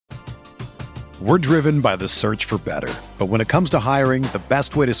We're driven by the search for better. But when it comes to hiring, the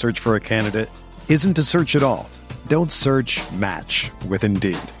best way to search for a candidate isn't to search at all. Don't search, match with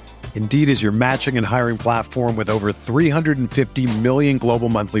Indeed. Indeed is your matching and hiring platform with over 350 million global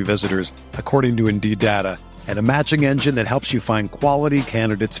monthly visitors, according to Indeed data, and a matching engine that helps you find quality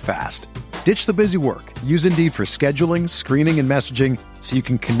candidates fast. Ditch the busy work. Use Indeed for scheduling, screening, and messaging so you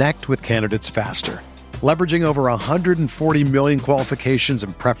can connect with candidates faster. Leveraging over 140 million qualifications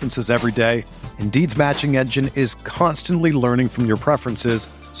and preferences every day, Indeed's matching engine is constantly learning from your preferences,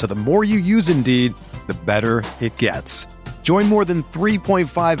 so the more you use Indeed, the better it gets. Join more than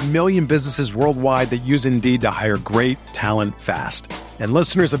 3.5 million businesses worldwide that use Indeed to hire great talent fast. And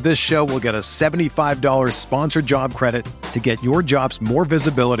listeners of this show will get a $75 sponsored job credit to get your jobs more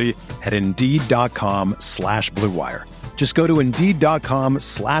visibility at Indeed.com/Blue Wire. Just go to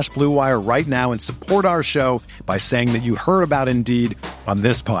Indeed.com/Blue Wire right now and support our show by saying that you heard about Indeed on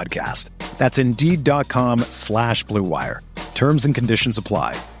this podcast. That's Indeed.com/Blue Wire. Terms and conditions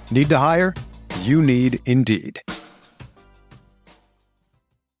apply. Need to hire? You need Indeed.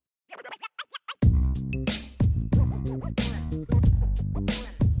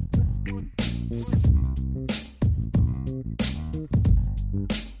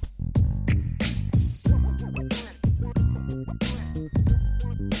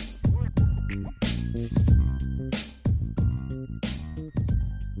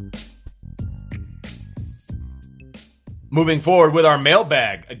 Moving forward with our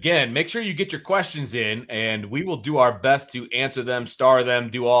mailbag. Again, make sure you get your questions in, and we will do our best to answer them, star them,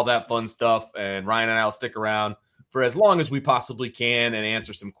 do all that fun stuff. And Ryan and I will stick around for as long as we possibly can and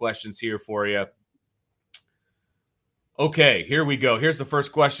answer some questions here for you. Okay, here we go. Here's the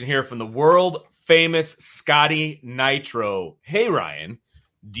first question here from the world-famous Scotty Nitro. Hey, Ryan,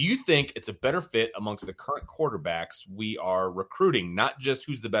 do you think it's a better fit amongst the current quarterbacks we are recruiting? Not just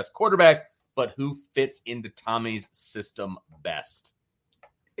who's the best quarterback, but who fits into Tommy's system best?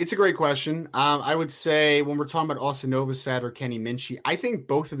 It's a great question. I would say when we're talking about Austin Novosad or Kenny Minchey, I think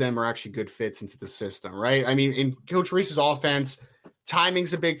both of them are actually good fits into the system, right? I mean, in Coach Reese's offense,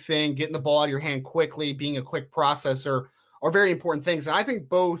 timing's a big thing. Getting the ball out of your hand quickly, being a quick processor are very important things. And I think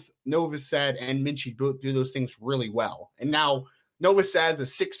both Novosad and Minchey do those things really well. And now Novosad's a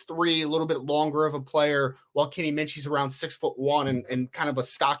 6'3", a little bit longer of a player, while Kenny Minchey's around 6'1" and kind of a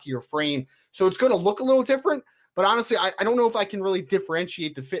stockier frame. So it's going to look a little different. But honestly, I don't know if I can really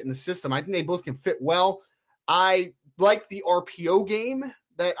differentiate the fit in the system. I think they both can fit well. I like the RPO game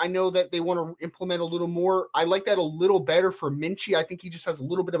that I know that they want to implement a little more. I like that a little better for Minchey. I think he just has a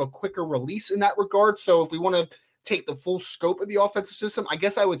little bit of a quicker release in that regard. So if we want to take the full scope of the offensive system, I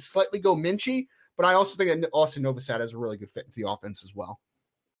guess I would slightly go Minchey. But I also think that Austin Novosad has a really good fit into the offense as well.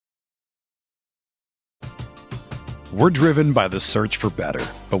 We're driven by the search for better.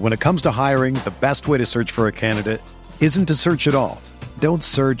 But when it comes to hiring, the best way to search for a candidate isn't to search at all. Don't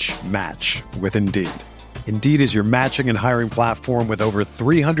search, match with Indeed. Indeed is your matching and hiring platform with over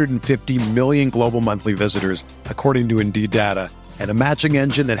 350 million global monthly visitors, according to Indeed data, and a matching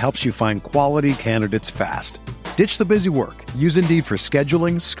engine that helps you find quality candidates fast. Ditch the busy work. Use Indeed for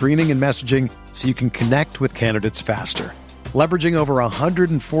scheduling, screening, and messaging so you can connect with candidates faster. Leveraging over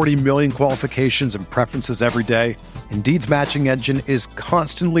 140 million qualifications and preferences every day, Indeed's matching engine is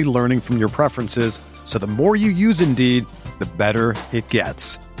constantly learning from your preferences, so the more you use Indeed, the better it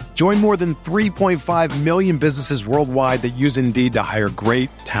gets. Join more than 3.5 million businesses worldwide that use Indeed to hire great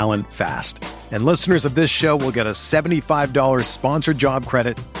talent fast. And listeners of this show will get a $75 sponsored job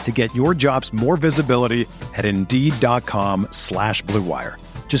credit to get your jobs more visibility at Indeed.com/Blue Wire.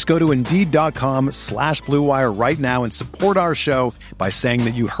 Just go to Indeed.com/Blue Wire right now and support our show by saying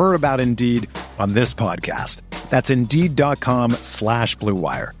that you heard about Indeed on this podcast. That's Indeed.com/Blue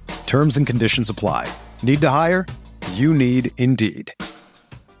Wire. Terms and conditions apply. Need to hire? You need Indeed.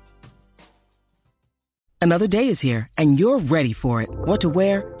 Another day is here, and you're ready for it. What to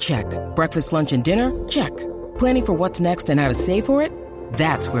wear? Check. Breakfast, lunch, and dinner? Check. Planning for what's next and how to save for it?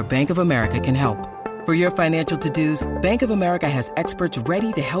 That's where Bank of America can help. For your financial to-dos, Bank of America has experts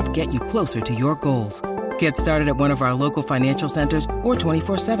ready to help get you closer to your goals. Get started at one of our local financial centers or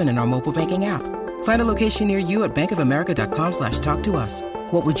 24/7 in our mobile banking app. Find a location near you at bankofamerica.com/talktous.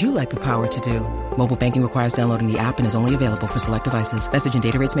 What would you like the power to do? Mobile banking requires downloading the app and is only available for select devices. Message and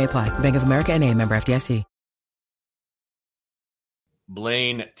data rates may apply. Bank of America NA, member FDIC.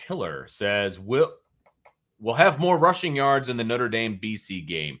 Blaine Tiller says, we'll have more rushing yards in the Notre Dame BC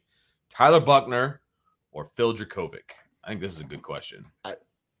game. Tyler Buchner or Phil Dracovic? I think this is a good question.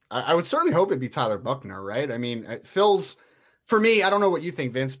 I would certainly hope it'd be Tyler Buchner, right? I mean, Phil's, for me, I don't know what you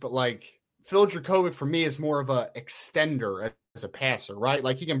think, Vince, but like Phil Dracovic for me is more of a extender as a passer, right?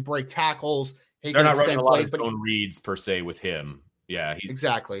 Like he can break tackles, He They're can not running extend a lot plays, of but zone reads per se with him. Yeah,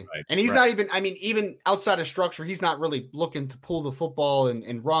 exactly. Right, And he's right. not even, I mean, even outside of structure, he's not really looking to pull the football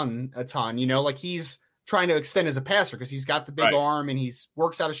and run a ton, like he's trying to extend as a passer because he's got the big Right. arm and he's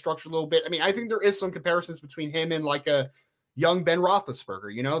works out of structure a little bit. I mean, I think there is some comparisons between him and like a young Ben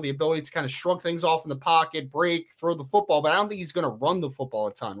Roethlisberger, the ability to kind of shrug things off in the pocket, break, throw the football, but I don't think he's going to run the football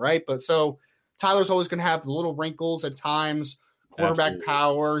a ton, right? But so Tyler's always going to have the little wrinkles at times, quarterback Absolutely.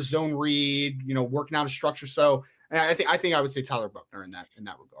 power, zone read, working out of structure. So I think I would say Tyler Buchner in that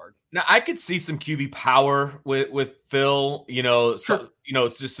regard. Now I could see some QB power with Phil, Sure.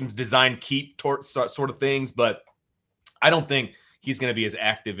 it's just some design keep sort of things, but I don't think he's going to be as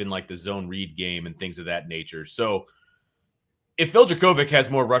active in like the zone read game and things of that nature. So if Phil Jurkovec has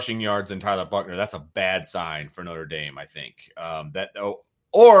more rushing yards than Tyler Buchner, that's a bad sign for Notre Dame, I think.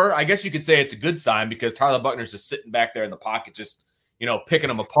 Or I guess you could say it's a good sign because Tyler Buchner's just sitting back there in the pocket, just picking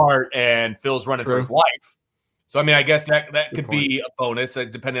them apart, and Phil's running for his life. So I mean, I guess that could be a bonus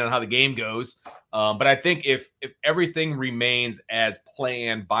depending on how the game goes. But I think if everything remains as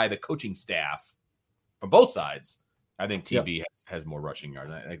planned by the coaching staff from both sides, I think TB has more rushing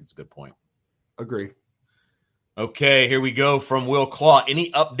yards. I think it's a good point. Agree. Okay, here we go from Will Claw.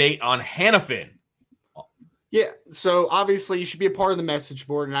 Any update on Hanifin? Yeah, so obviously you should be a part of the message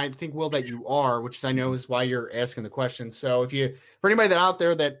board, and I think, Will, that you are, which I know is why you're asking the question. So for anybody that out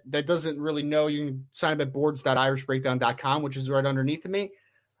there that doesn't really know, you can sign up at boards.irishbreakdown.com, which is right underneath of me.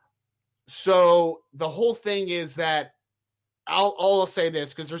 So the whole thing is that I'll say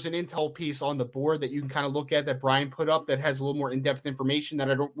this because there's an intel piece on the board that you can kind of look at that Brian put up that has a little more in-depth information that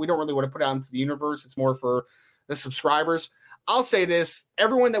we don't really want to put out into the universe. It's more for the subscribers. I'll say this: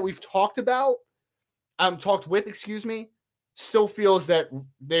 everyone that we've talked with, still feels that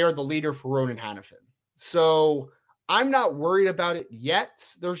they are the leader for Ronan Hanifin. So I'm not worried about it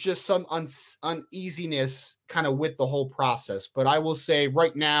yet. There's just some uneasiness kind of with the whole process. But I will say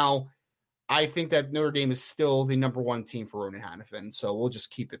right now, I think that Notre Dame is still the number one team for Ronan Hanifin. So we'll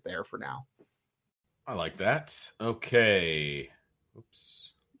just keep it there for now. I like that. Okay.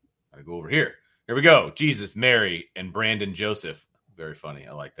 Oops. Gotta go over here. Here we go. Jesus, Mary, and Brandon Joseph. Very funny.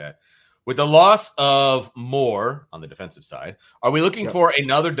 I like that. With the loss of Moore on the defensive side, are we looking for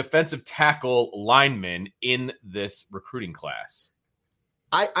another defensive tackle lineman in this recruiting class?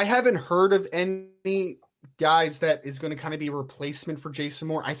 I haven't heard of any guys that is going to kind of be a replacement for Jason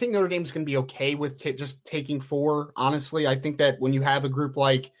Moore. I think Notre Dame's going to be okay with just taking 4. Honestly, I think that when you have a group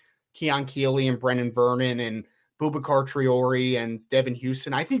like Keon Keeley and Brennan Vernon and Boubacar Traore and Devin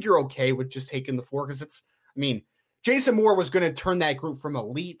Houston, I think you're okay with just taking the 4 because Jason Moore was going to turn that group from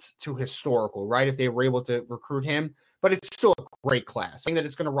elite to historical, right? If they were able to recruit him, but it's still a great class. I think that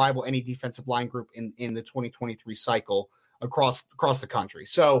it's going to rival any defensive line group in the 2023 cycle across the country.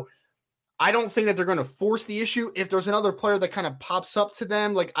 So I don't think that they're going to force the issue. If there's another player that kind of pops up to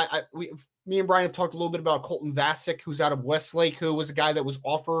them, like me and Brian have talked a little bit about Colton Vasek, who's out of Westlake, who was a guy that was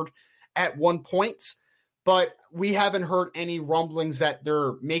offered at one point. But we haven't heard any rumblings that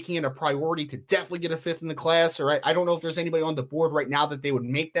they're making it a priority to definitely get a 5th in the class. Or I don't know if there's anybody on the board right now that they would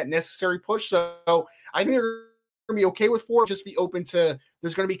make that necessary push. So I think they're going to be okay with 4. Just be open to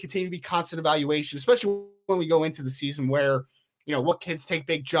there's going to continue to be constant evaluation, especially when we go into the season where, what kids take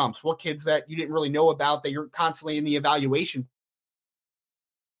big jumps, what kids that you didn't really know about that you're constantly in the evaluation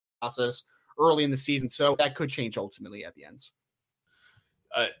process early in the season. So that could change ultimately at the end.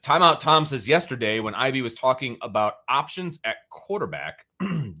 Timeout Tom says yesterday when Ivy was talking about options at quarterback,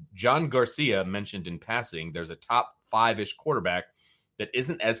 John Garcia mentioned in passing there's a top 5-ish quarterback that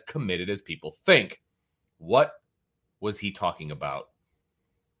isn't as committed as people think. What was he talking about?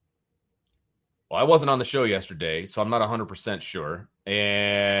 Well, I wasn't on the show yesterday, so I'm not 100% sure.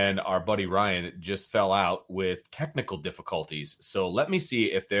 And our buddy Ryan just fell out with technical difficulties. So let me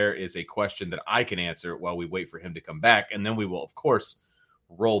see if there is a question that I can answer while we wait for him to come back. And then we will, of course,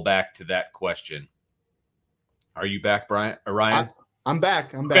 roll back to that question. Are you back, Brian or Ryan? I'm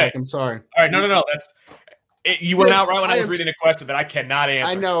back. I'm back. I'm sorry. All right. No. That's it. You went out right when I was reading a question that I cannot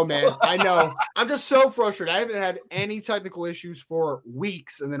answer. I know, man. I know. I'm just so frustrated. I haven't had any technical issues for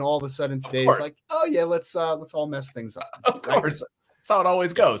weeks, and then all of a sudden today it's like, oh yeah, let's all mess things up. Of course, that's how it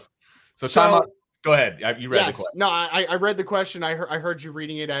always goes. So time out. Go ahead. You read the question. No, I read the question. I heard you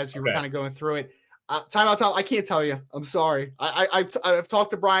reading it as you were kind of going through it. Timeout. I can't tell you. I'm sorry. I've talked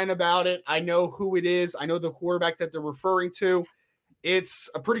to Brian about it. I know who it is. I know the quarterback that they're referring to. It's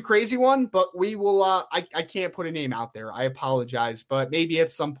a pretty crazy one, but we will. I can't put a name out there. I apologize, but maybe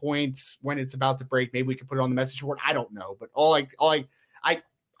at some point when it's about to break, maybe we can put it on the message board. I don't know, but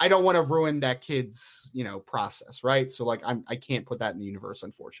I I don't want to ruin that kid's, process, right? So like I can't put that in the universe,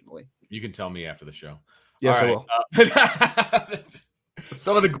 unfortunately. You can tell me after the show. Yes, All right. I will.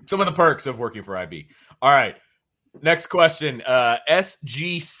 Some of the perks of working for IB. All right. Next question.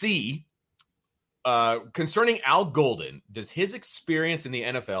 SGC. Concerning Al Golden, does his experience in the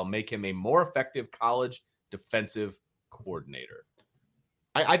NFL make him a more effective college defensive coordinator?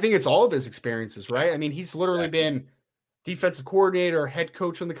 I think it's all of his experiences, right? I mean, he's literally been defensive coordinator, head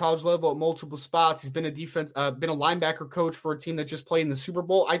coach on the college level at multiple spots. He's been been a linebacker coach for a team that just played in the Super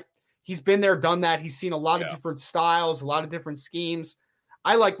Bowl. He's been there, done that. He's seen a lot of different styles, a lot of different schemes.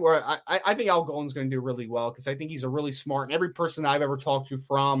 I think Al Golden's going to do really well because I think he's a really smart, and every person I've ever talked to,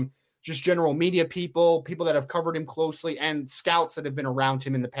 from just general media people that have covered him closely, and scouts that have been around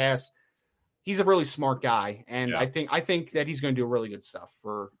him in the past, he's a really smart guy. And I think that he's going to do really good stuff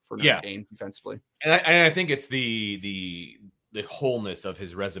for Notre Dame defensively. And I think it's the wholeness of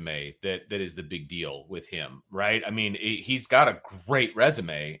his resume that is the big deal with him, right? I mean, he's got a great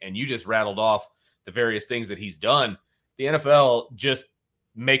resume, and you just rattled off the various things that he's done. The NFL just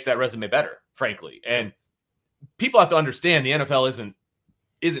makes that resume better, frankly. And people have to understand the NFL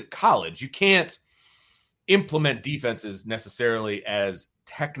isn't college. You can't implement defenses necessarily as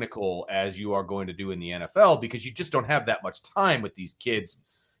technical as you are going to do in the NFL because you just don't have that much time with these kids.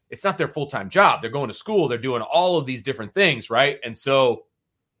 It's not their full-time job. They're going to school. They're doing all of these different things, right? And so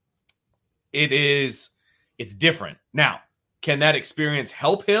it's different. Now, can that experience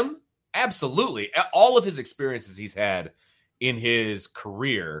help him? Absolutely. All of his experiences he's had in his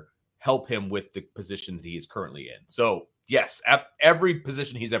career help him with the position that he is currently in. So, yes, every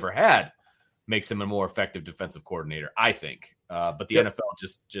position he's ever had makes him a more effective defensive coordinator, I think. But the NFL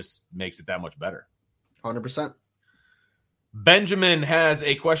just makes it that much better. 100%. Benjamin has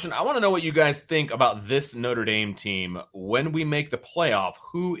a question. I want to know what you guys think about this Notre Dame team. When we make the playoff,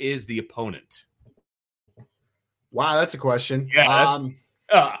 who is the opponent? Wow, that's a question. Yeah.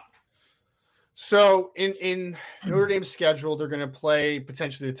 So in Notre Dame's schedule, they're going to play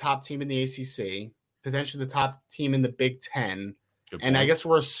potentially the top team in the ACC, potentially the top team in the Big Ten. And I guess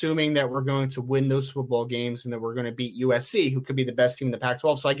we're assuming that we're going to win those football games and that we're going to beat USC, who could be the best team in the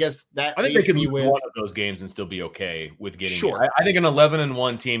Pac-12. So I guess that I think they could lose one of those games and still be okay with getting. Sure. I think an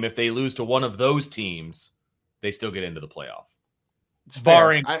 11-1 team, if they lose to one of those teams, they still get into the playoff. It's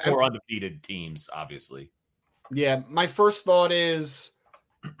barring four undefeated teams, obviously. Yeah, my first thought is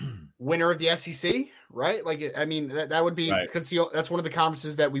winner of the SEC, right? Like, I mean, that would be because that's one of the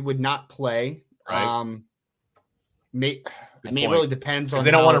conferences that we would not play. Right. It really depends on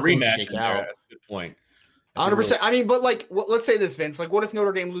they don't how want to rematch. Shake out. That's a good point. 100%. I mean, but like, let's say this, Vince. Like, what if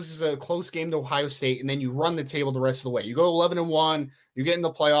Notre Dame loses a close game to Ohio State, and then you run the table the rest of the way? You go 11-1, you get in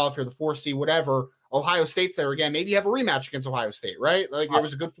the playoff, you're the 4 seed, whatever. Ohio State's there again. Maybe you have a rematch against Ohio State, right? Like, there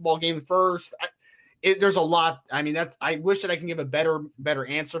was a good football game first. There's a lot. I mean, I wish that I can give a better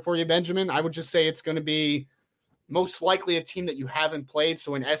answer for you, Benjamin. I would just say it's going to be most likely a team that you haven't played,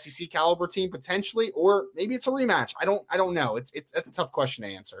 so an SEC caliber team potentially, or maybe it's a rematch. I don't know. That's a tough question to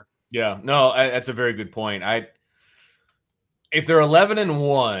answer. Yeah, no, that's a very good point. If they're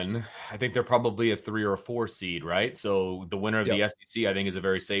 11-1, I think they're probably a 3 or a 4 seed, right? So the winner of the SEC, I think, is a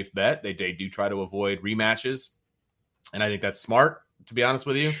very safe bet. They do try to avoid rematches, and I think that's smart, to be honest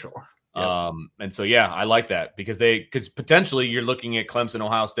with you. Sure. Yep. And so, yeah, I like that because potentially you're looking at Clemson,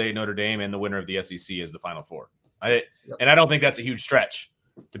 Ohio State, Notre Dame, and the winner of the SEC as the Final Four. And I don't think that's a huge stretch,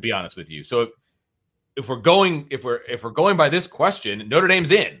 to be honest with you. So if we're going by this question, Notre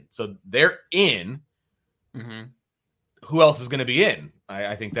Dame's in, so they're in. Mm-hmm. Who else is going to be in?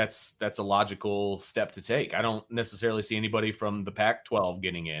 I think that's a logical step to take. I don't necessarily see anybody from the Pac-12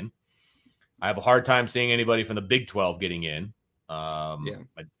 getting in. I have a hard time seeing anybody from the Big 12 getting in. I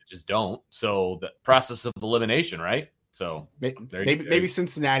just don't. So the process of elimination, right? So maybe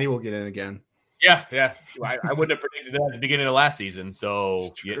Cincinnati will get in again. Yeah. I wouldn't have predicted that at the beginning of last season,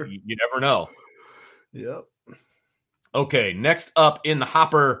 so you never know. Yep. Okay, next up in the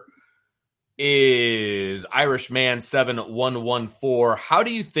hopper is Irishman 7114. How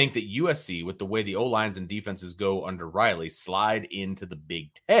do you think that USC, with the way the O-lines and defenses go under Riley, slide into the Big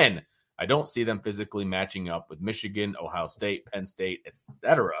Ten? I don't see them physically matching up with Michigan, Ohio State, Penn State,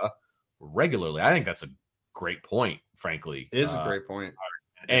 etc. regularly. I think that's a great point, frankly. It is a great point.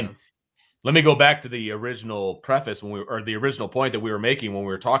 And let me go back to the original preface the original point that we were making when we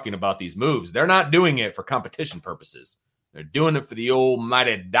were talking about these moves. They're not doing it for competition purposes. They're doing it for the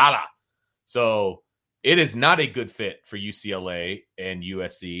almighty dollar. So it is not a good fit for UCLA and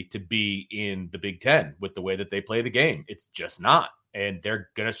USC to be in the Big Ten with the way that they play the game. It's just not. And they're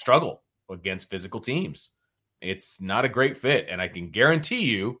going to struggle against physical teams. It's not a great fit. And I can guarantee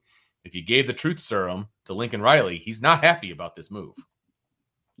you, if you gave the truth serum to Lincoln Riley, he's not happy about this move.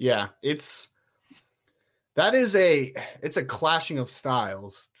 Yeah, it's a clashing of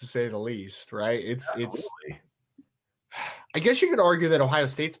styles, to say the least, right? I guess you could argue that Ohio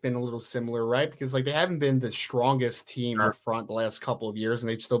State's been a little similar, right? Because like they haven't been the strongest team up front the last couple of years, and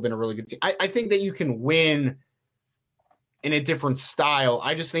they've still been a really good team. I think that you can win in a different style.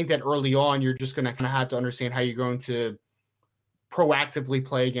 I just think that early on, you're just going to kind of have to understand how you're going to proactively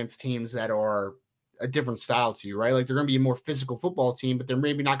play against teams that are a different style to you, right? Like they're going to be a more physical football team, but they're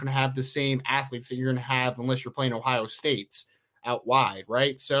maybe not going to have the same athletes that you're going to have unless you're playing Ohio State out wide,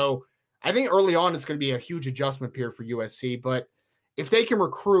 right? So I think early on, it's going to be a huge adjustment period for USC, but if they can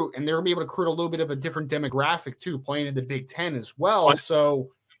recruit, and they're going to be able to recruit a little bit of a different demographic too, playing in the Big Ten as well. So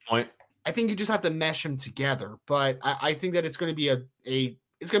I think you just have to mesh them together, but I think that it's going to be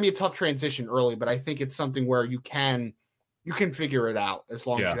it's going to be a tough transition early, but I think it's something where you can figure it out as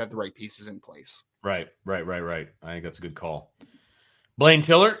long as you have the right pieces in place. Right. I think that's a good call. Blaine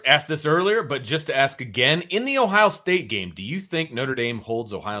Tiller asked this earlier, but just to ask again, in the Ohio State game, do you think Notre Dame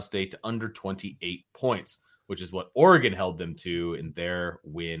holds Ohio State to under 28 points, which is what Oregon held them to in their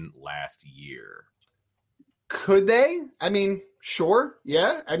win last year? Could they? I mean, sure.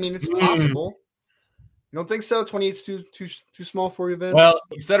 Yeah. I mean, it's possible. You don't think so? 28's too small for you, Vince? Well,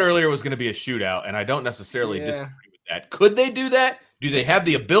 you said earlier it was going to be a shootout, and I don't necessarily disagree with that. Could they do that? Do they have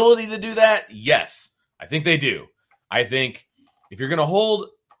the ability to do that? Yes, I think they do. I think if you're going to hold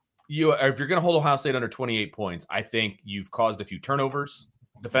Ohio State under 28 points, I think you've caused a few turnovers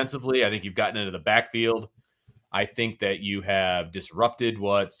defensively. I think you've gotten into the backfield. I think that you have disrupted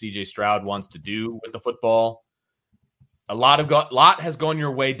what CJ Stroud wants to do with the football. A lot has gone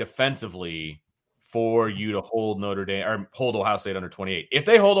your way defensively for you to hold Notre Dame or hold Ohio State under 28. If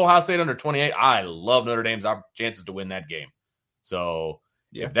they hold Ohio State under 28, I love Notre Dame's chances to win that game. So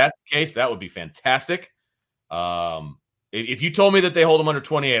if that's the case, that would be fantastic. If you told me that they hold them under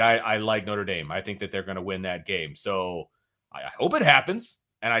 28, I like Notre Dame. I think that they're going to win that game. So I hope it happens,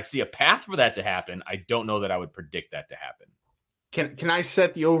 and I see a path for that to happen. I don't know that I would predict that to happen. Can I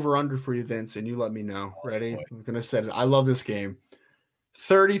set the over-under for you, Vince, and you let me know? Ready? I'm going to set it. I love this game.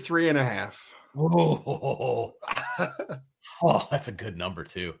 33.5. Oh, that's a good number,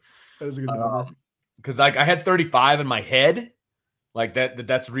 too. That is a good number. Because I had 35 in my head. Like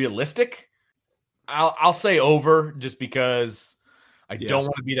that's realistic. I'll say over just because I don't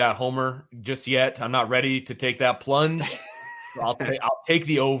want to be that homer just yet. I'm not ready to take that plunge. So I'll take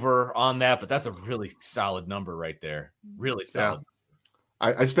the over on that, but that's a really solid number right there. Really solid.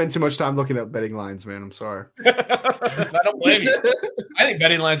 Yeah. I spend too much time looking at betting lines, man. I'm sorry. I don't blame you. I think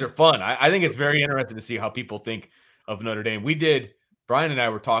betting lines are fun. I think it's very interesting to see how people think of Notre Dame. Brian and I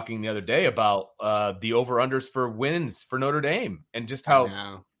were talking the other day about the over-unders for wins for Notre Dame and just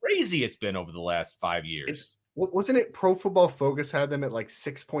how crazy it's been over the last 5 years. Wasn't it Pro Football Focus had them at like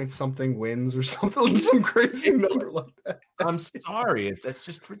 6 point something wins or something, some crazy number like that? I'm sorry. That's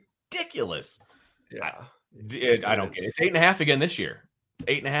just ridiculous. Yeah. I don't get it. It's 8.5 again this year.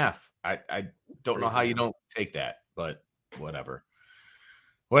 It's 8.5. I don't know how you don't take that, but whatever.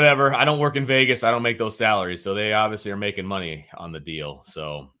 I don't work in Vegas. I don't make those salaries. So they obviously are making money on the deal.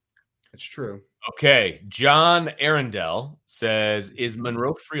 So it's true. Okay. John Arundel says, is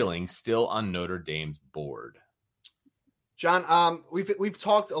Monroe Freeling still on Notre Dame's board? John, we've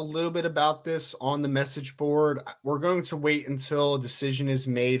talked a little bit about this on the message board. We're going to wait until a decision is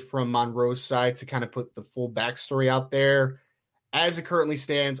made from Monroe's side to kind of put the full backstory out there. As it currently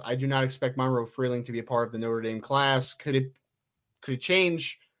stands, I do not expect Monroe Freeling to be a part of the Notre Dame class. Could it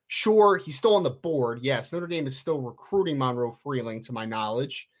change? Sure, he's still on the board. Yes, Notre Dame is still recruiting Monroe Freeling, to my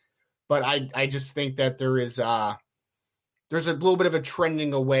knowledge. But I just think that there's a little bit of a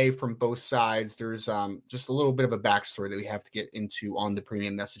trending away from both sides. There's just a little bit of a backstory that we have to get into on the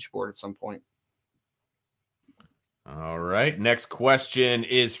premium message board at some point. All right. Next question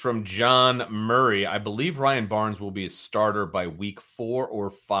is from John Murray. I believe Ryan Barnes will be a starter by week 4 or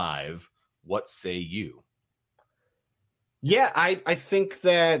 5. What say you? Yeah, I think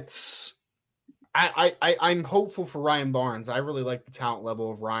that I'm hopeful for Ryan Barnes. I really like the talent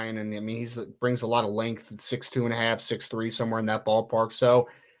level of Ryan, and I mean he brings a lot of length at 6'2.5", 6'3", somewhere in that ballpark. So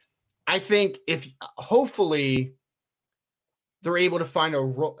I think if hopefully they're able to find a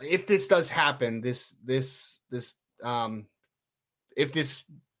role, if this does happen, if this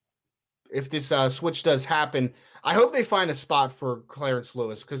switch does happen, I hope they find a spot for Clarence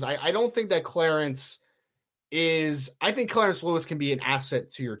Lewis, because I don't think that I think Clarence Lewis can be an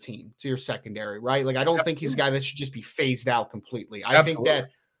asset to your team, to your secondary, right? Like, I don't think he's a guy that should just be phased out completely. I think that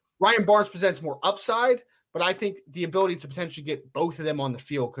Ryan Barnes presents more upside, but I think the ability to potentially get both of them on the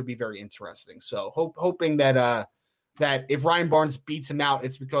field could be very interesting. So hoping that that if Ryan Barnes beats him out,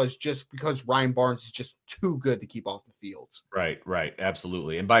 it's because Ryan Barnes is just too good to keep off the field. Right.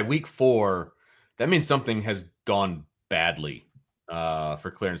 Absolutely. And by week 4, that means something has gone badly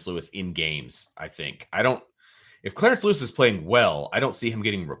for Clarence Lewis in games, I think. If Clarence Lewis is playing well, I don't see him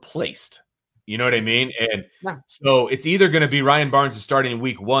getting replaced. You know what I mean? And so it's either going to be Ryan Barnes is starting in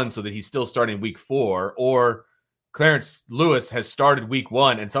week 1 so that he's still starting week 4, or Clarence Lewis has started week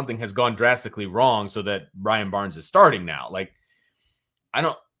 1 and something has gone drastically wrong so that Ryan Barnes is starting now. Like,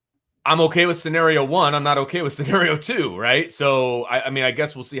 I'm okay with scenario 1. I'm not okay with scenario 2, right? So, I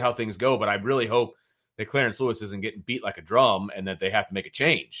guess we'll see how things go, but I really hope that Clarence Lewis isn't getting beat like a drum and that they have to make a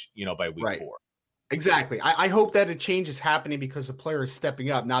change, by week 4. Exactly. I hope that a change is happening because the player is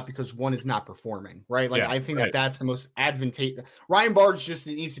stepping up, not because one is not performing, right? Like, I think that's the most advantageous. Ryan Barnes just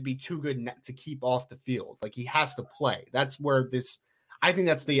needs to be too good to keep off the field. Like, he has to play. That's where I think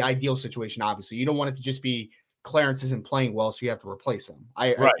that's the ideal situation, obviously. You don't want it to just be Clarence isn't playing well, so you have to replace him.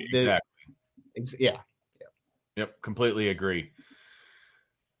 Exactly. Yep, completely agree.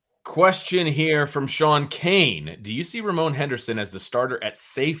 Question here from Sean Kane. Do you see Ramon Henderson as the starter at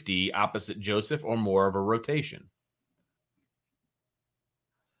safety opposite Joseph or more of a rotation?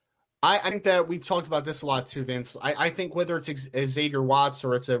 I think that we've talked about this a lot too, Vince. I think whether it's Xavier Watts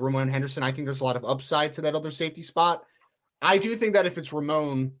or it's a Ramon Henderson, I think there's a lot of upside to that other safety spot. I do think that if it's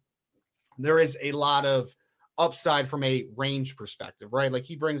Ramon, there is a lot of upside from a range perspective, right? Like,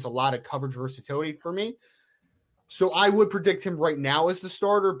 he brings a lot of coverage versatility for me. So I would predict him right now as the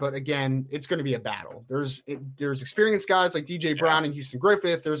starter, but again, it's going to be a battle. There's experienced guys like DJ Brown and Houston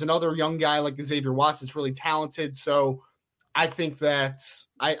Griffith. There's another young guy like Xavier Watts that's really talented. So I think that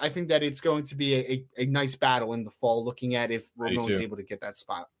it's going to be a nice battle in the fall, looking at if Ramon's able to get that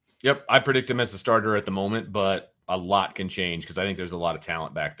spot. Yep, I predict him as the starter at the moment, but a lot can change because I think there's a lot of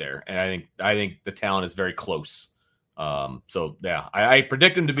talent back there, and I think the talent is very close. I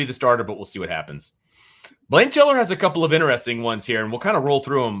predict him to be the starter, but we'll see what happens. Blaine Tiller has a couple of interesting ones here, and we'll kind of roll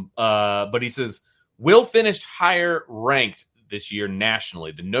through them. But he says, Will finished higher ranked this year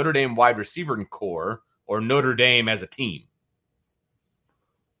nationally, the Notre Dame wide receiver core or Notre Dame as a team?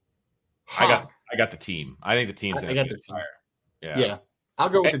 I got the team. I think the team's going to be higher. Yeah. I'll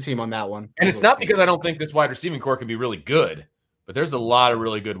go with the team on that one. And it's not because I don't think this wide receiving core can be really good, but there's a lot of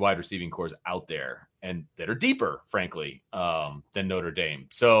really good wide receiving cores out there and that are deeper, frankly, than Notre Dame.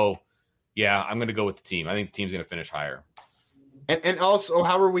 So, yeah, I'm going to go with the team. I think the team's going to finish higher. And also,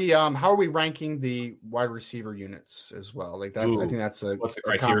 how are we ranking the wide receiver units as well? Like, that's, I think that's a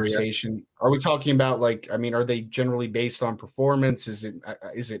conversation. Are we talking about, are they generally based on performance? Is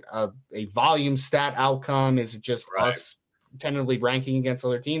it a volume stat outcome? Is it just us tentatively ranking against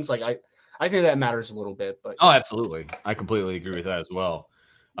other teams? Like, I think that matters a little bit. But absolutely, I completely agree with that as well.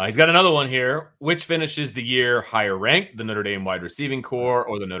 He's got another one here. Which finishes the year higher ranked, the Notre Dame wide receiving core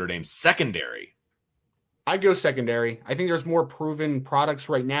or the Notre Dame secondary? I'd go secondary. I think there's more proven products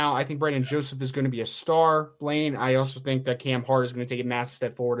right now. I think Brandon Joseph is going to be a star, Blaine. I also think that Cam Hart is going to take a massive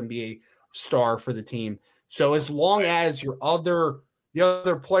step forward and be a star for the team. So as long as the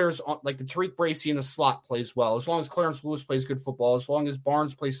other players, like the Tariq Bracy in the slot, plays well, as long as Clarence Lewis plays good football, as long as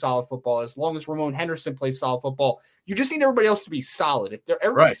Barnes plays solid football, as long as Ramon Henderson plays solid football, you just need everybody else to be solid. If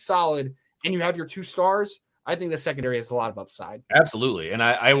everybody's solid and you have your 2 stars, I think the secondary has a lot of upside. Absolutely. And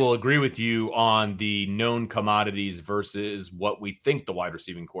I will agree with you on the known commodities versus what we think the wide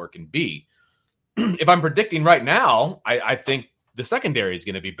receiving core can be. If I'm predicting right now, I think the secondary is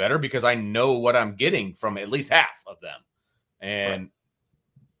going to be better because I know what I'm getting from at least half of them. And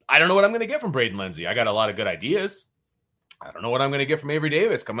I don't know what I'm going to get from Braden Lenzy. I got a lot of good ideas. I don't know what I'm going to get from Avery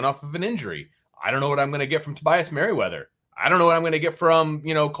Davis coming off of an injury. I don't know what I'm going to get from Tobias Merriweather. I don't know what I'm going to get from,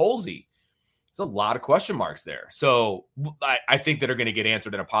 Colsey. There's a lot of question marks there. So I think that are going to get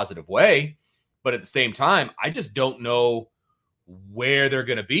answered in a positive way. But at the same time, I just don't know where they're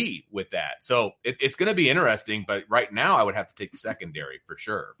going to be with that. So it's going to be interesting. But right now, I would have to take the secondary for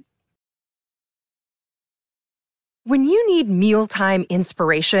sure. When you need mealtime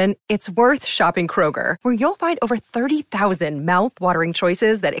inspiration, it's worth shopping Kroger, where you'll find over 30,000 mouth-watering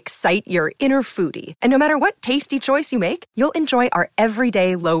choices that excite your inner foodie. And no matter what tasty choice you make, you'll enjoy our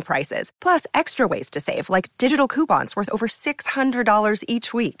everyday low prices, plus extra ways to save, like digital coupons worth over $600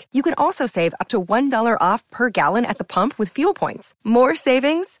 each week. You can also save up to $1 off per gallon at the pump with fuel points. More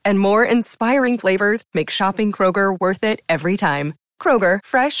savings and more inspiring flavors make shopping Kroger worth it every time. Kroger,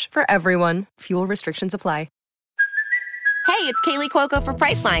 fresh for everyone. Fuel restrictions apply. Hey, it's Kaylee Cuoco for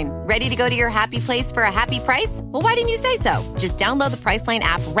Priceline. Ready to go to your happy place for a happy price? Well, why didn't you say so? Just download the Priceline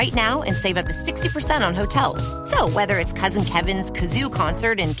app right now and save up to 60% on hotels. So whether it's Cousin Kevin's Kazoo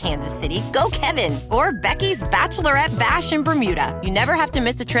Concert in Kansas City, go Kevin, or Becky's Bachelorette Bash in Bermuda, you never have to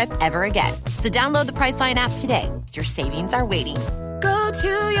miss a trip ever again. So download the Priceline app today. Your savings are waiting. Go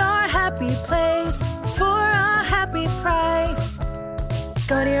to your happy place for a happy price.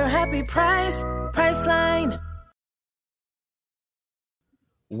 Go to your happy price, Priceline.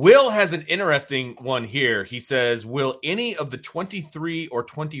 Will has an interesting one here. He says, will any of the 23 or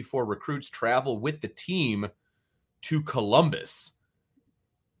 24 recruits travel with the team to Columbus?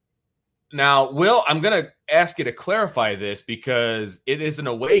 Now, Will, I'm going to ask you to clarify this because it is an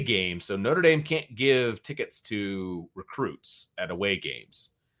away game, so Notre Dame can't give tickets to recruits at away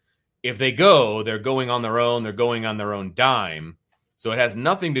games. If they go, they're going on their own. They're going on their own dime. So it has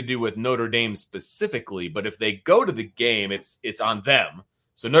nothing to do with Notre Dame specifically, but if they go to the game, it's on them.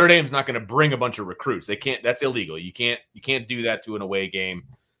 So Notre Dame's not going to bring a bunch of recruits. They can't. That's illegal. You can't do that to an away game.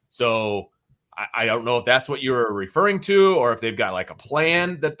 So I don't know if that's what you were referring to, or if they've got like a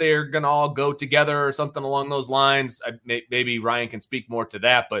plan that they're going to all go together or something along those lines. Maybe Ryan can speak more to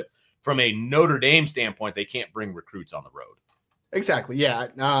that. But from a Notre Dame standpoint, they can't bring recruits on the road. Exactly. Yeah.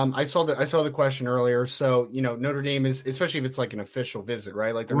 I saw the question earlier. So, Notre Dame is, especially if it's like an official visit,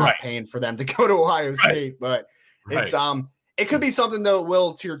 right? Like they're not paying for them to go to Ohio State, but it's, it could be something though,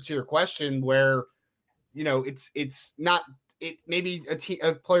 Will, to your question where, it's not, maybe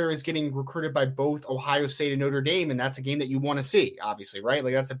a player is getting recruited by both Ohio State and Notre Dame. And that's a game that you want to see, obviously, right?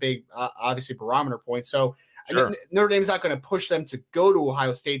 Like that's a big, obviously barometer point. So sure. Notre Dame's not going to push them to go to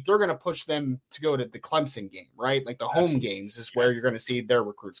Ohio State. They're going to push them to go to the Clemson game, right? Like the home games is where you're going to see their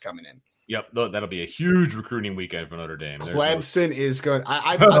recruits coming in. Yep, that'll be a huge recruiting weekend for Notre Dame. Clemson is good.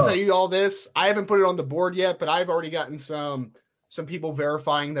 I'll tell you all this. I haven't put it on the board yet, but I've already gotten some people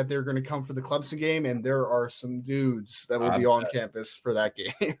verifying that they're going to come for the Clemson game, and there are some dudes that will be on campus for that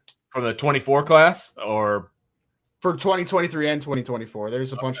game. From the 24 class or for 2023 and 2024.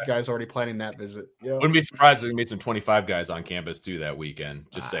 There's a bunch of guys already planning that visit. Yep. Wouldn't be surprised if we made some 25 guys on campus too that weekend.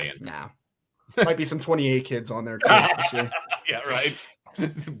 Just saying. No. Might be some 28 kids on there too. Yeah, right.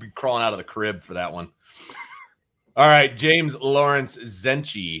 Be crawling out of the crib for that one. All right, James Lawrence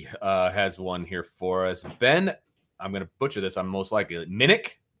Zenchi has one here for us. Ben, I'm going to butcher this. I'm most likely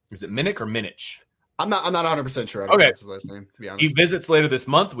Minnick. Is it Minnick or Minich? I'm not 100% sure. I don't know his last name, to be honest. He visits later this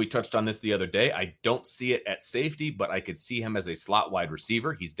month. We touched on this the other day. I don't see it at safety, but I could see him as a slot wide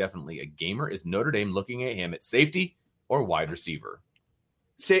receiver. He's definitely a gamer. Is Notre Dame looking at him at safety or wide receiver?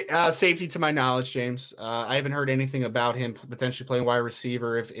 Safety to my knowledge, James. I haven't heard anything about him potentially playing wide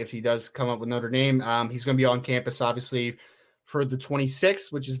receiver if he does come up with Notre Dame. He's going to be on campus, obviously, for the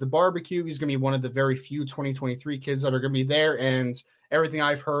 26th, which is the barbecue. He's going to be one of the very few 2023 kids that are going to be there. And everything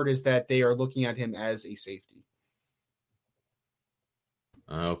I've heard is that they are looking at him as a safety.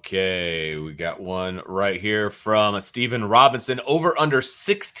 Okay, we got one right here from Stephen Robinson. Over under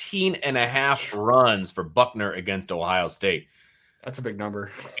 16.5 runs for Buckner against Ohio State. That's a big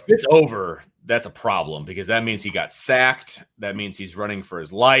number. If it's over, that's a problem because that means he got sacked. That means he's running for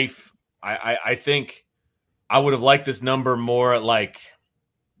his life. I think I would have liked this number more at like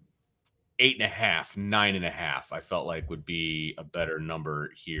 8.5, 9.5. I felt like would be a better number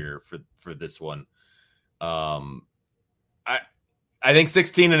here for this one. I think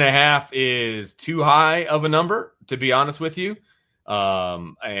 16.5 is too high of a number, to be honest with you.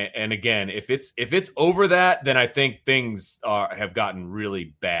 And again, if it's over that, then I think things have gotten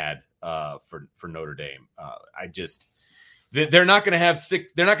really bad for Notre Dame. They're not going to have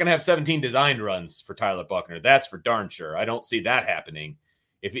 17 designed runs for Tyler Buckner. That's for darn sure. I don't see that happening.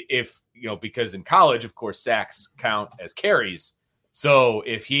 If because in college, of course, sacks count as carries. So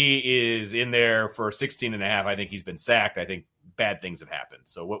if he is in there for 16.5, I think he's been sacked. I think bad things have happened.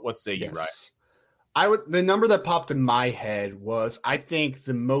 So what say you, Ryan? The number that popped in my head was, I think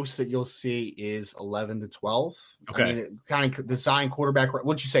the most that you'll see is 11 to 12. Okay. I mean, kind of design quarterback.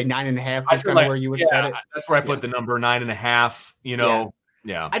 What'd you say? 9.5. That's kind of where you would set it. That's where I put the number 9.5,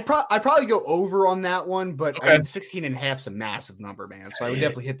 Yeah. I'd probably go over on that one, but I mean, 16.5 is a massive number, man. So I would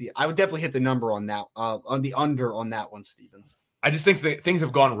definitely hit the number on that, on the under on that one, Stephen. I just think that things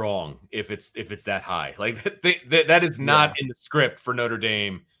have gone wrong if it's that high. Like that is not in the script for Notre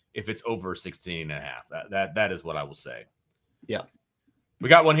Dame. If it's over 16.5, that is what I will say. Yeah. We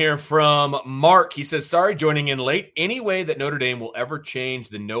got one here from Mark. He says, sorry, joining in late. Any way that Notre Dame will ever change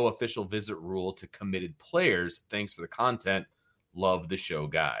the no official visit rule to committed players? Thanks for the content. Love the show,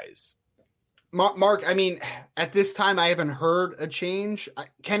 guys. Mark, I mean, at this time, I haven't heard a change.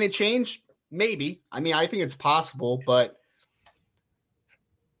 Can it change? Maybe. I mean, I think it's possible, but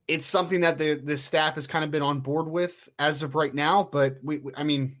it's something that the staff has kind of been on board with as of right now. But I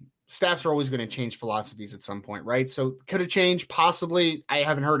mean, staffs are always going to change philosophies at some point, right? So could it change? Possibly. I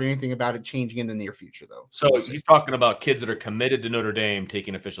haven't heard anything about it changing in the near future, though. So he's talking about kids that are committed to Notre Dame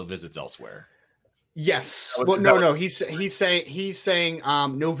taking official visits elsewhere. Yes. Well, no. He's saying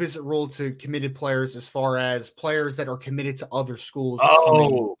no visit rule to committed players as far as players that are committed to other schools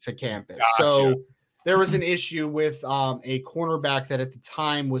coming to campus. Gotcha. So there was an issue with a cornerback that at the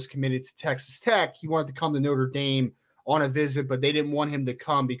time was committed to Texas Tech. He wanted to come to Notre Dame on a visit, but they didn't want him to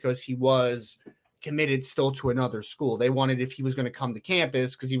come because he was committed still to another school. They wanted, if he was going to come to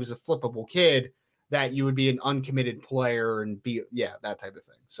campus because he was a flippable kid, that you would be an uncommitted player and be, that type of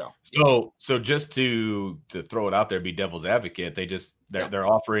thing. So just to throw it out there, be devil's advocate, they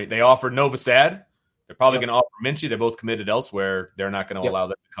offered Nova Sad. They're probably going to offer Minchie. They're both committed elsewhere. They're not going to allow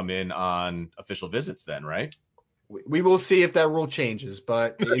them to come in on official visits then, right? We will see if that rule changes,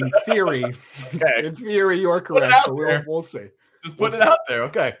 but in theory, you are correct. But we'll see. Just put it out there.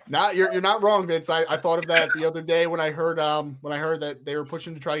 Okay. You're not wrong, Vince. I thought of that the other day when I heard that they were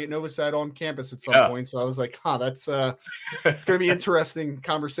pushing to try to get Nova Sad on campus at some point. So I was like, that's it's going to be an interesting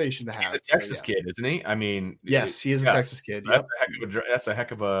conversation to have. He's a Texas kid, isn't he? I mean, yes, he is a Texas kid. So that's a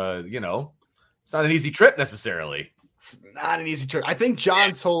heck of a it's not an easy trip necessarily. It's not an easy trip. I think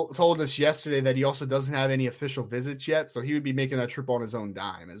John told us yesterday that he also doesn't have any official visits yet, so he would be making that trip on his own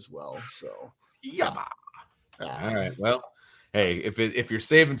dime as well. So all right. Well, hey, if you're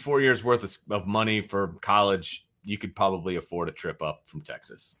saving 4 years worth of money for college, you could probably afford a trip up from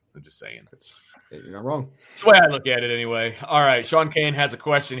Texas. I'm just saying. You're not wrong. That's the way I look at it anyway. All right. Sean Kane has a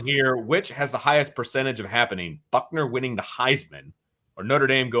question here. Which has the highest percentage of happening? Buckner winning the Heisman, or Notre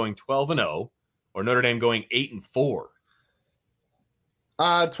Dame going 12-0, or Notre Dame going 8-4?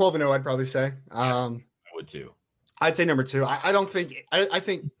 12-0, I'd probably say. Yes, I would too. I'd say number 2. I don't think – I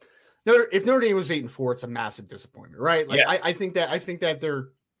think – if Notre Dame was 8-4, it's a massive disappointment, right? Like I think that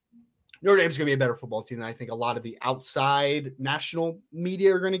Notre Dame's going to be a better football team than I think a lot of the outside national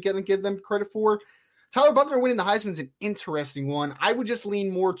media are going to give them credit for. Tyler Buchner winning the Heisman is an interesting one. I would just lean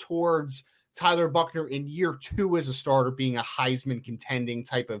more towards Tyler Buchner in year 2 as a starter being a Heisman contending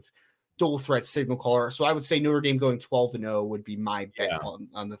type of dual threat signal caller. So I would say Notre Dame going 12-0 would be my bet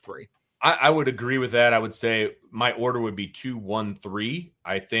on the 3. I would agree with that. I would say my order would be 2-1-3.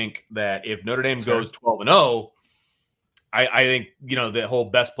 I think that if Notre Dame goes 12-0, I think, the whole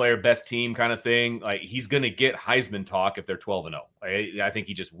best player, best team kind of thing, like he's going to get Heisman talk if they're 12-0. I think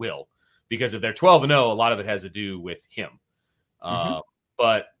he just will, because if they're 12-0, a lot of it has to do with him.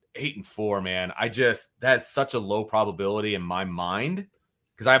 But 8-4, man, that's such a low probability in my mind,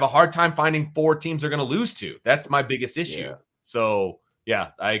 because I have a hard time finding 4 teams they're going to lose to. That's my biggest issue. Yeah. So,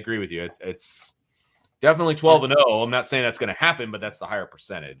 yeah, I agree with you. It's definitely 12-0. I'm not saying that's going to happen, but that's the higher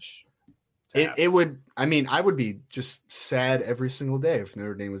percentage. It would. I mean, I would be just sad every single day if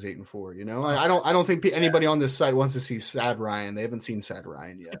Notre Dame was 8-4. I don't think anybody on this site wants to see Sad Ryan. They haven't seen Sad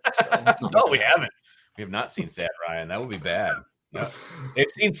Ryan yet. So no, we haven't. We have not seen Sad Ryan. That would be bad. Yeah.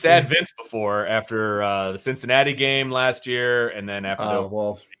 They've seen Sad Vince before after the Cincinnati game last year, and then after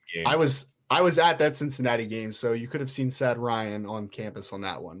the game. I was at that Cincinnati game, so you could have seen Sad Ryan on campus on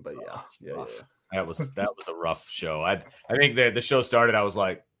that one. But yeah. That was a rough show. I think the show started. I was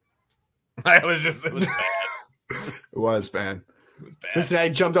like, it was bad. It was bad.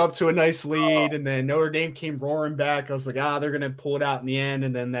 Cincinnati jumped up to a nice lead, and then Notre Dame came roaring back. I was like, they're going to pull it out in the end.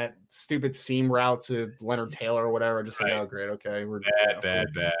 And then that stupid seam route to Leonard Taylor or whatever. Just like, oh, great. Okay. We're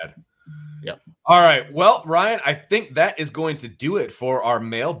bad. Yep. All right. Well, Ryan, I think that is going to do it for our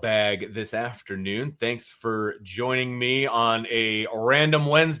mailbag this afternoon. Thanks for joining me on a random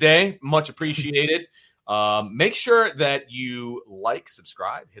Wednesday. Much appreciated. Make sure that you like,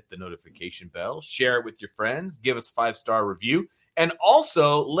 subscribe, hit the notification bell, share it with your friends, give us a 5-star review. And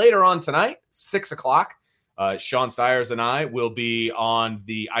also later on tonight, 6:00, Sean Stiers and I will be on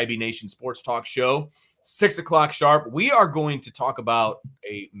the IB Nation Sports Talk show. 6:00 sharp. We are going to talk about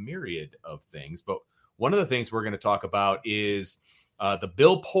a myriad of things, but one of the things we're going to talk about is the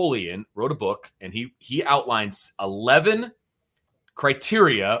Bill Polian wrote a book, and he outlines 11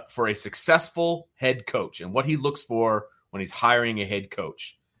 criteria for a successful head coach and what he looks for when he's hiring a head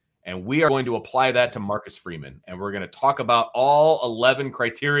coach. And we are going to apply that to Marcus Freeman, and we're going to talk about all 11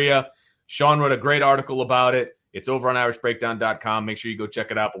 criteria. Sean wrote a great article about it. It's over on irishbreakdown.com. Make sure you go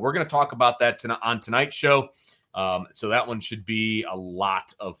check it out. But we're going to talk about that on tonight's show. So that one should be a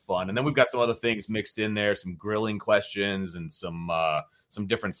lot of fun. And then we've got some other things mixed in there, some grilling questions and some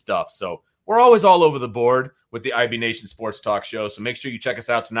different stuff. So we're always all over the board with the IB Nation Sports Talk show. So make sure you check us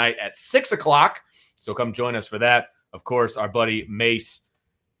out tonight at 6:00. So come join us for that. Of course, our buddy Mace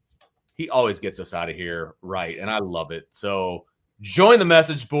He always gets us out of here right, and I love it. So join the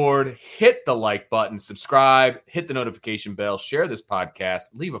message board, hit the like button, subscribe, hit the notification bell, share this podcast,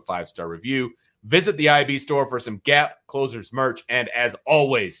 leave a 5-star review, visit the IB store for some Gap Closers merch, and as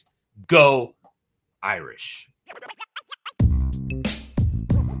always, go Irish.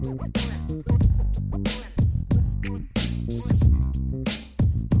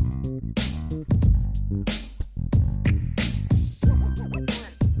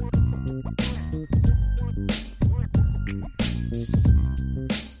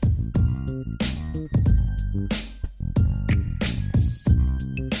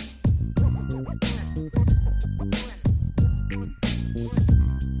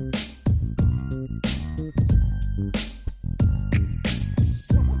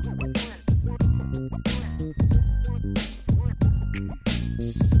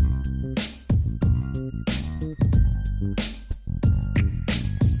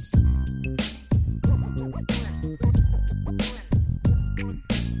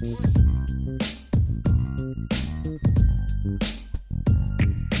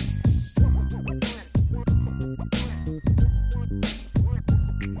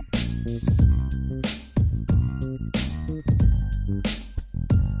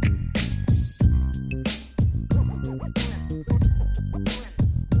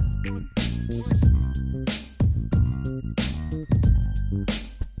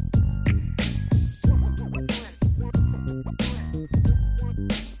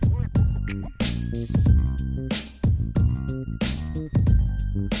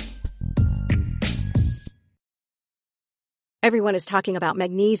 Everyone is talking about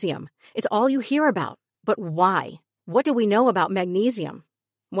magnesium. It's all you hear about. But why? What do we know about magnesium?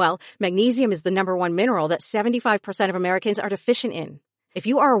 Well, magnesium is the number one mineral that 75% of Americans are deficient in. If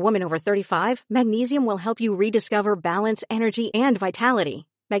you are a woman over 35, magnesium will help you rediscover balance, energy, and vitality.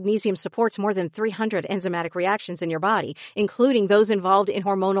 Magnesium supports more than 300 enzymatic reactions in your body, including those involved in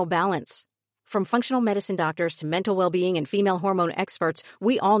hormonal balance. From functional medicine doctors to mental well-being and female hormone experts,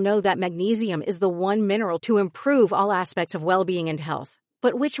 we all know that magnesium is the one mineral to improve all aspects of well-being and health.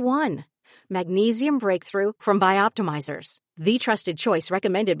 But which one? Magnesium Breakthrough from Bioptimizers, the trusted choice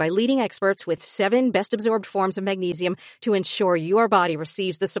recommended by leading experts with 7 best-absorbed forms of magnesium to ensure your body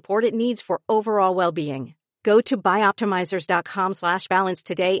receives the support it needs for overall well-being. Go to bioptimizers.com/balance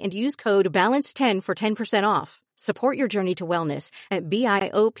today and use code BALANCE10 for 10% off. Support your journey to wellness at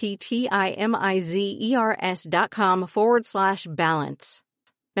bioptimizers.com/balance.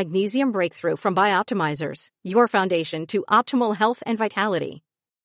 Magnesium Breakthrough from Bioptimizers, your foundation to optimal health and vitality.